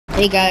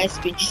Hey guys,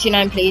 it's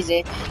GC9 Plays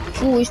here.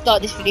 Before we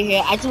start this video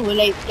here, I just want to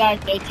let you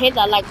guys know to hit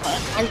that like button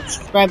and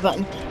subscribe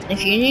button. And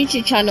if you're new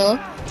to the channel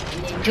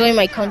and you enjoy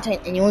my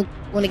content and you want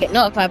to get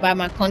notified by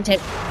my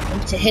content,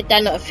 remember to hit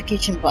that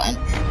notification button.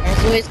 And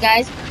as always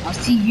guys, I'll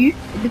see you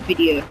in the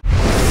video.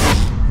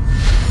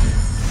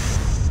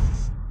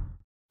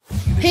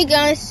 Hey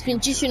guys, it's been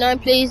GC9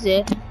 Plays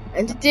here,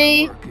 and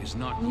today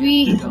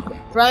we have a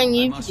brand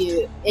new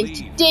video. In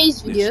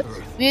today's video,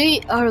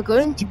 we are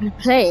going to be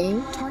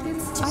playing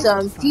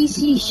some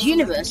DC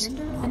Universe,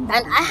 and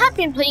I have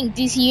been playing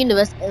DC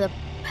Universe in the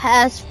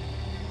past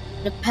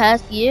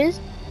years,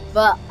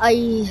 but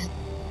I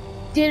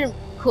didn't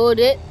record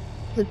it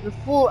because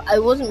before I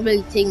wasn't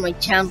really taking my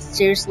channel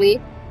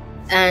seriously,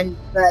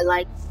 but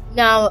like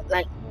now,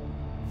 in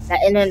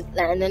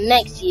the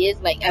next years,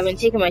 like I've been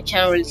taking my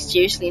channel really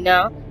seriously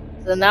now.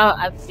 So now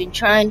I've been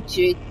trying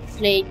to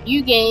play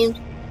new games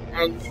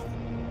and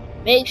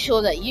make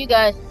sure that you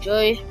guys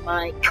enjoy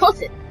my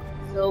content.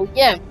 So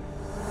yeah.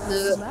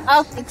 So I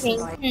was thinking,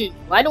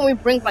 why don't we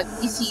bring back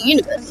DC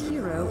Universe?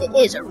 It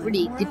is a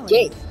really good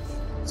game.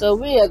 So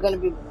we are going to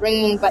be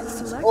bringing back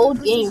this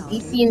old game,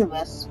 DC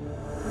Universe.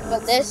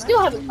 But they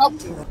still have an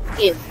update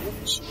game,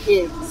 which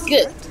is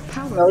good.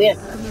 So yeah.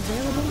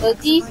 So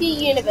DC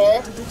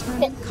Universe is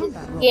a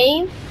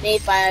game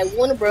made by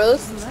Warner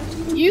Bros.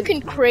 You can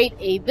create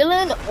a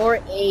villain or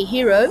a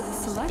hero.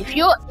 If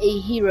you're a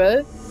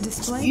hero,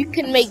 you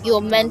can make your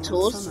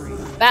mentors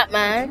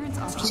Batman,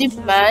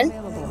 Superman,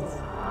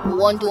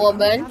 Wonder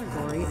Woman,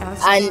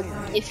 and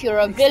if you're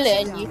a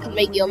villain, you can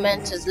make your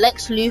mentors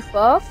Lex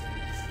Luthor,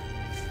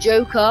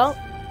 Joker,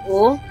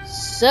 or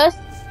Seth.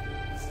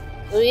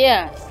 So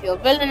yeah, if you're a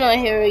villain or a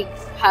hero, you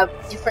have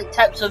different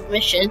types of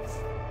missions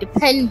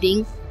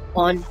depending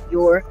on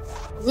your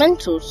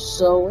mentors.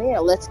 So yeah,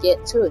 let's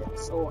get to it.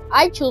 So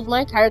I chose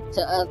my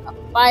character as a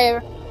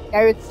fire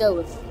character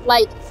with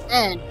flight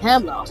and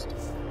hand blast.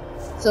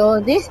 So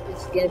this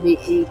is gonna be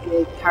a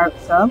good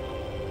character.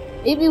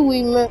 Maybe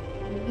we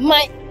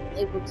might be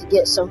able to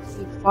get some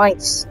free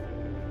fights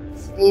in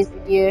today's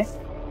video,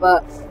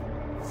 but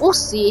we'll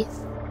see.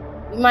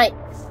 We might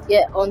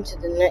get onto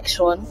the next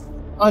one,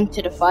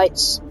 onto the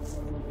fights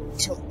in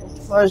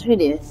tomorrow's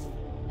video.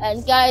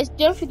 And guys,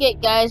 don't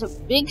forget guys, a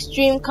big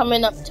stream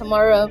coming up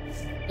tomorrow.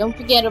 Don't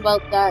forget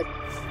about that.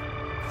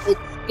 It's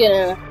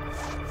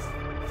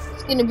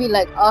gonna be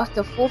like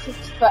after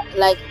 4:55.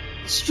 Like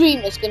the stream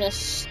is gonna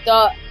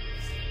start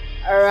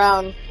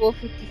around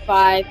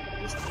 4:55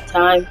 Eastern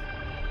time,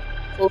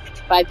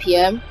 4:55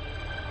 p.m.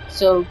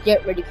 So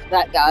get ready for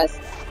that, guys.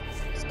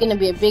 It's gonna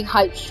be a big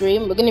hype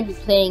stream. We're gonna be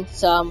playing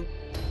some.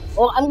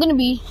 Well, I'm gonna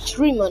be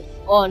streaming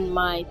on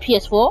my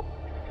PS4.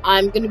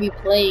 I'm gonna be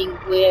playing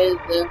with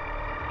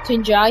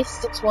Tunjai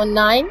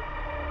 619.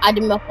 Add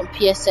him up on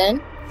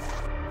PSN.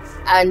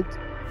 And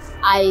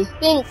I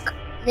think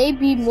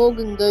maybe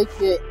Morgan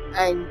Goku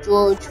and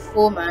George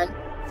Foreman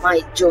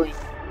might join.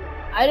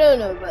 I don't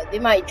know, but they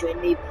might join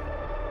maybe.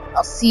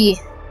 I'll see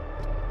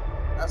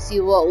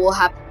what will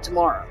happen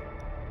tomorrow.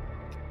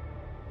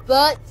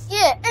 But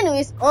yeah,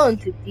 anyways, on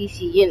to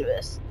DC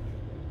Universe.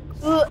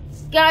 So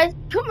guys,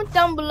 comment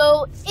down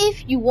below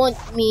if you want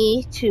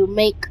me to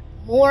make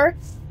more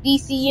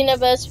DC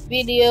Universe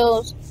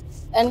videos.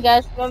 And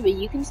guys, remember,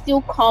 you can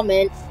still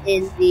comment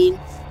in the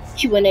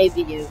Q&A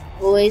video.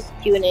 Always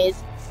Q&As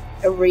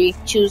every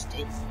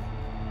Tuesday.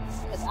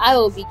 Because I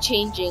will be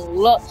changing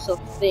lots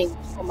of things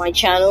on my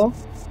channel.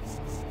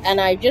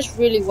 And I just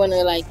really want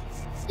to like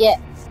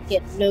get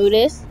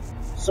noticed.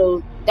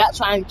 So that's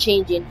why I'm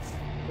changing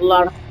a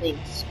lot of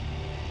things.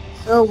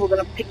 So we're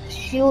going to pick the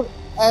shield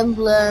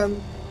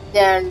emblem.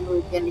 Then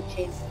we're going to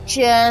change the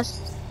chest.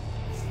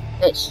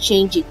 Let's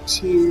change it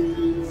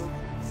to...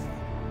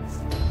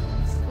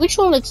 Which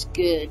one looks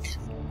good?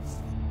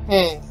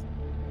 No,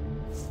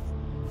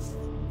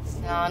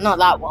 not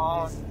that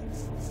one.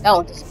 That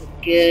one doesn't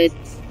look good.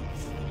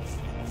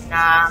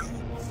 Nah.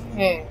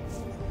 Yeah,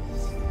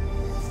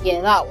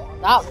 that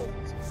one. That one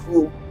looks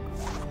cool.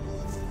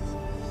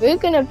 We're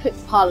gonna put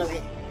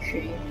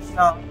Parliamentary.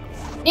 No.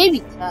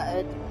 Maybe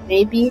Tattered.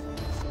 Maybe.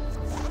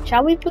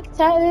 Shall we put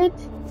Tattered?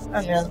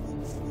 I don't know.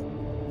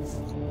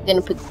 We're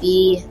gonna put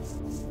the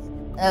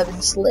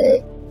Urban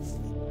Slick.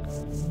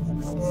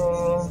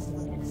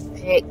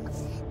 Pick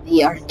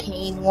the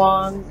arcane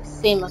one,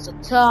 same as the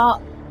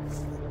top.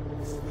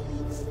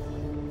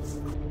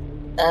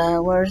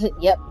 Where is it?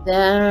 Yep,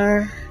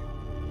 there.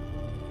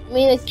 I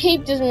mean, the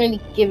cape doesn't really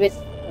give it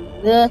a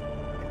look.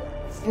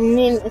 I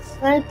mean, it's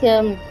like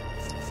doesn't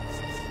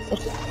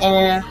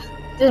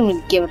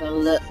really give it a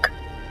look.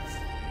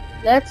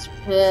 Let's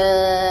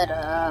put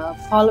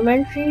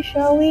Parliamentary,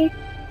 shall we?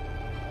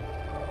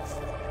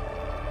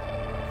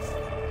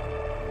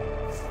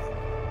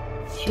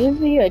 Should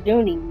we? I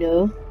don't even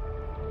know.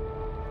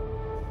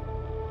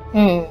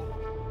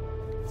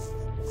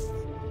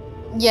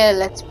 Yeah,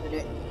 let's put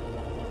it.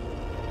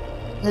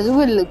 Because it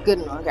would look good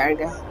in our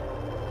character.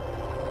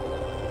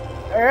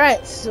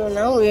 Alright, so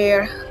now we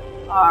are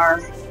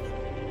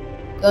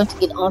going to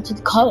get onto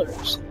the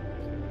colors.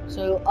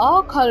 So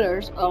all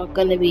colors are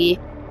going to be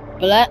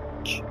black,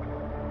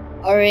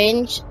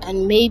 orange,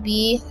 and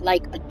maybe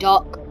like a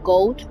dark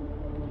gold.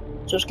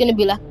 So it's gonna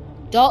be like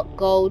dark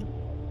gold,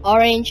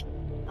 orange,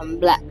 and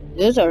black.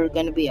 Those are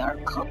gonna be our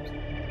colors.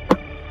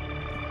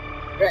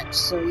 Right,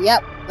 so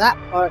yep, that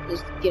part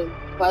is gonna,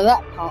 well,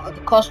 that part of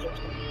the costume is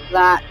gonna be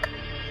black.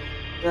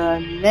 The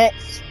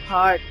next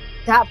part,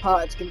 that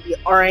part is gonna be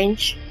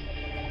orange.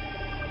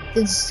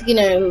 It's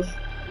gonna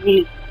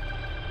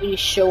really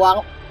show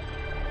out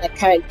the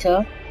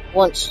character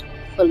once you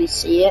fully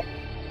see it.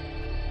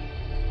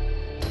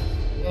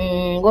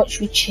 What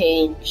should we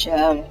change?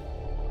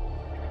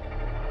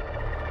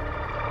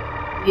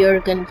 We are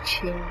gonna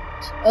change.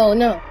 Oh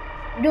no,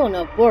 we don't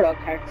know Boardwalk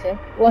character.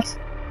 What?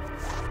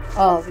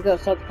 Oh, we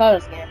gotta start the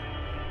colors again.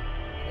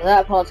 So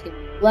that part's gonna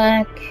be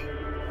black,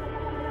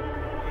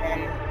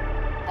 and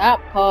that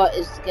part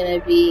is gonna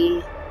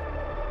be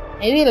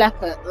maybe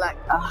like a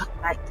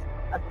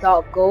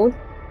dark gold,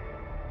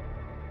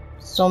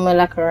 somewhere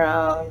like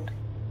around.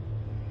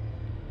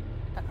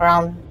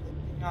 No,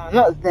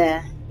 not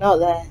there. No,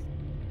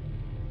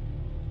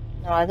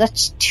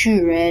 that's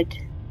too red.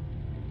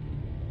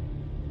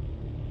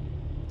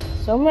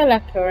 Somewhere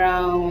like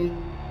around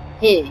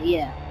here,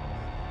 yeah.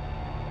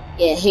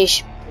 Yeah, here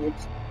should be good.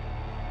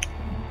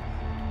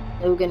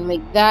 Then we're gonna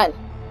make that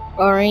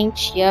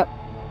orange, yep.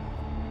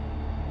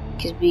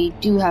 Because we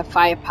do have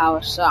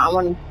firepower, so I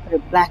want to put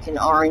it black and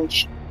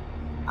orange.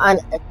 And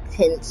a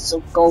tint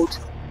of gold.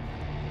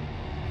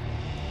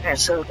 Alright,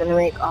 so we're gonna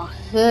make our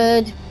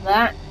hood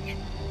black.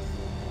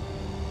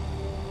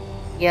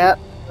 Yep,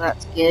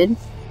 that's good.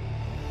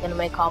 We're gonna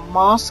make our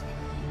mask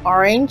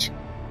orange.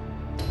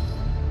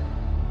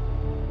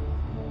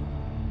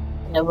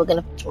 And then we're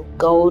gonna put some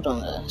gold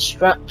on the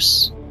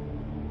straps.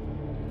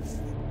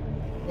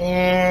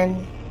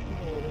 Then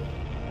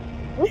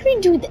what should we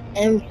do with the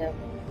emblem?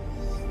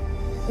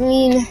 I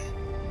mean,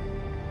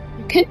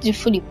 we could do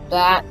fully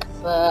black,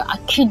 but I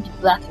could do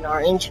black and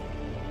orange.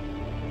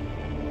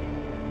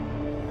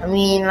 I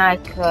mean,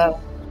 like,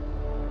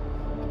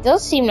 it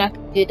does seem like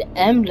a good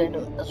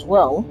emblem as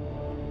well.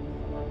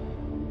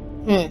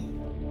 Should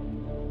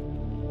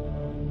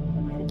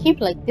we keep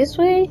it like this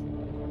way?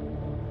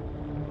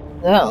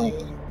 That way.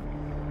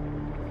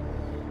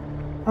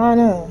 Oh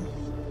no.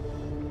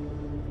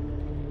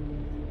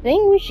 I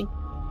think we should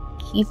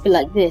keep it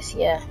like this,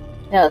 yeah.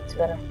 That's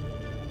better.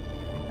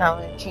 Now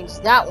I'm gonna change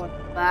that one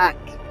back.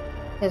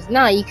 Because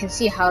now you can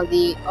see how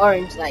the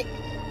orange, like,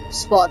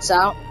 spots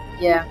out.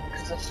 Yeah,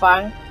 because of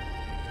fire.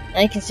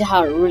 And you can see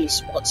how it really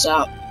spots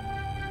out.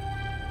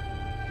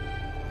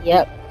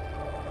 Yep.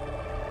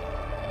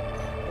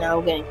 Now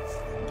we're gonna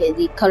get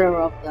the color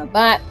of the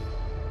back.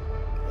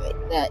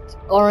 Make that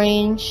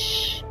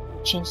orange.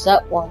 Change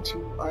that one to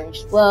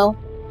orange as well.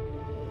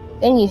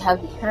 Then you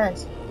have the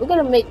hands. We're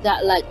gonna make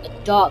that like a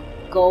dark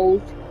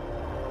gold,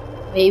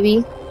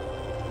 maybe.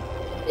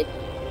 The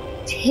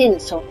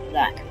tints of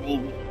black,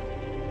 maybe.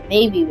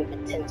 Maybe with the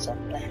tints of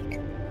black.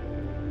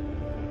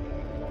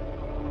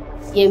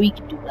 Yeah, we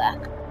can do black.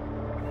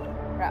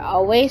 Right,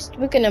 our waist,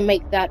 we're gonna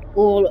make that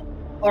all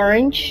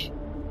orange,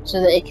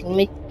 so that it can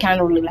make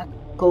kind of look like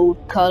a gold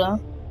color.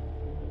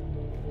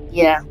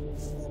 Yeah.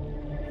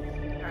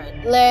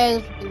 Alright,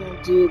 legs, we're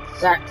gonna do the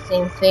exact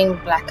same thing,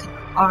 black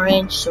and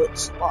orange, so it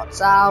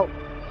spots out.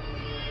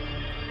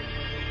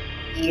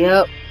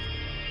 Yep.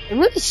 It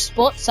really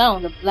spots out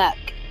on the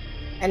black,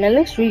 and it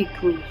looks really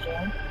cool,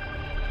 so.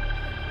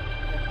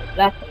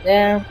 Black one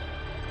there.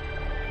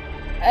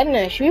 I don't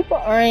know, should we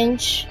put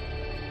orange?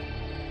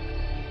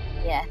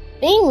 Yeah, I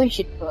think we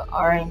should put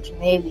orange,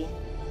 maybe.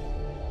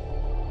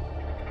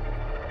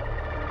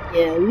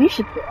 Yeah, we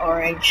should put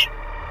orange.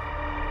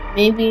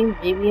 Maybe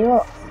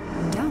not.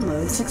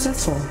 Download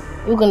successful.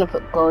 We're gonna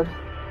put gold.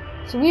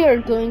 So we are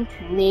going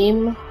to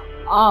name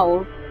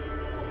our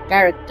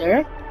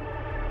character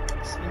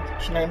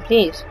 9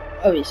 plays,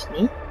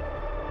 obviously.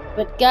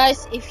 But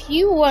guys, if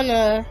you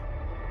wanna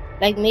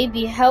like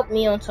maybe help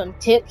me on some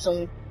tips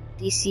on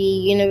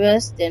DC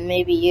Universe, then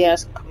maybe you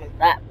guys can comment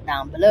that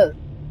down below.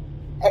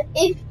 And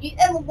if you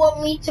ever want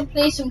me to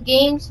play some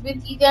games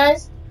with you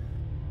guys,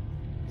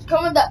 just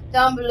comment that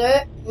down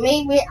below.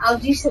 Maybe I'll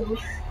do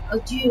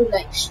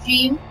like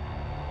stream,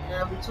 and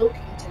I'll be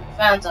talking to the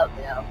fans out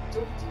there. I'll be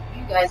talking to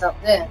you guys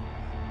out there.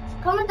 So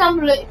comment down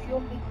below if you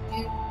want me to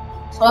do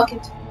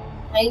talking to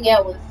hang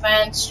out with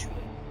fans stream.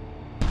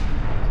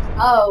 I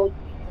would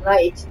be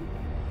delighted to.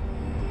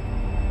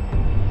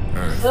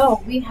 So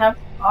we have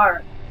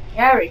our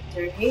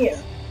character here.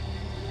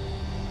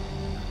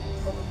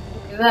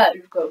 Look at that,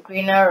 we've got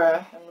Green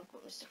Arrow and we've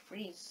got Mr.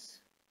 Freeze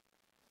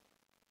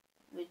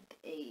with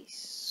a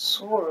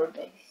sword.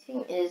 I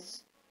think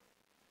is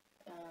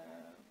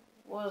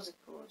what is it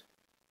called?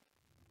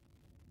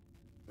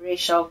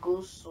 Racial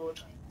Ghul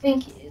sword. I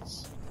think it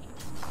is.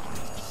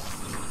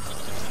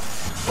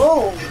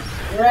 Oh,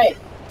 right.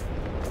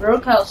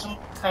 Broke out some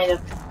kind of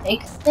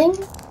egg thing.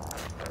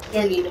 Don't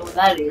really know what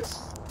that is.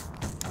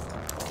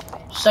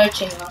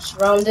 Searching our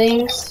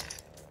surroundings.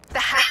 The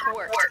hack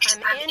worked.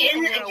 I'm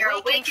in and you're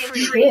awake and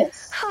free.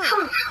 Yes.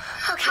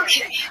 Okay,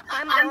 Okay,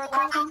 I'm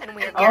Oracle, and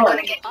we're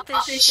gonna get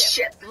off this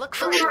ship. Look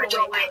for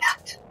your way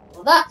out.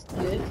 Well, that's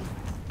good.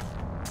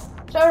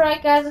 So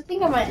alright guys, I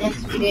think I might end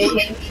this video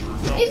here.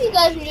 If you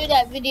guys enjoyed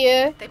that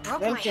video,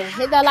 remember to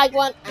hit that like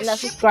button and that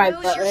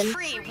subscribe button.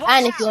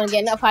 And if you want to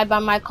get notified by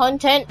my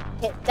content,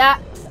 hit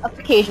that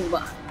notification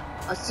button.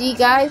 I'll see you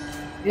guys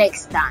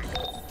next time.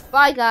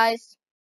 Bye guys.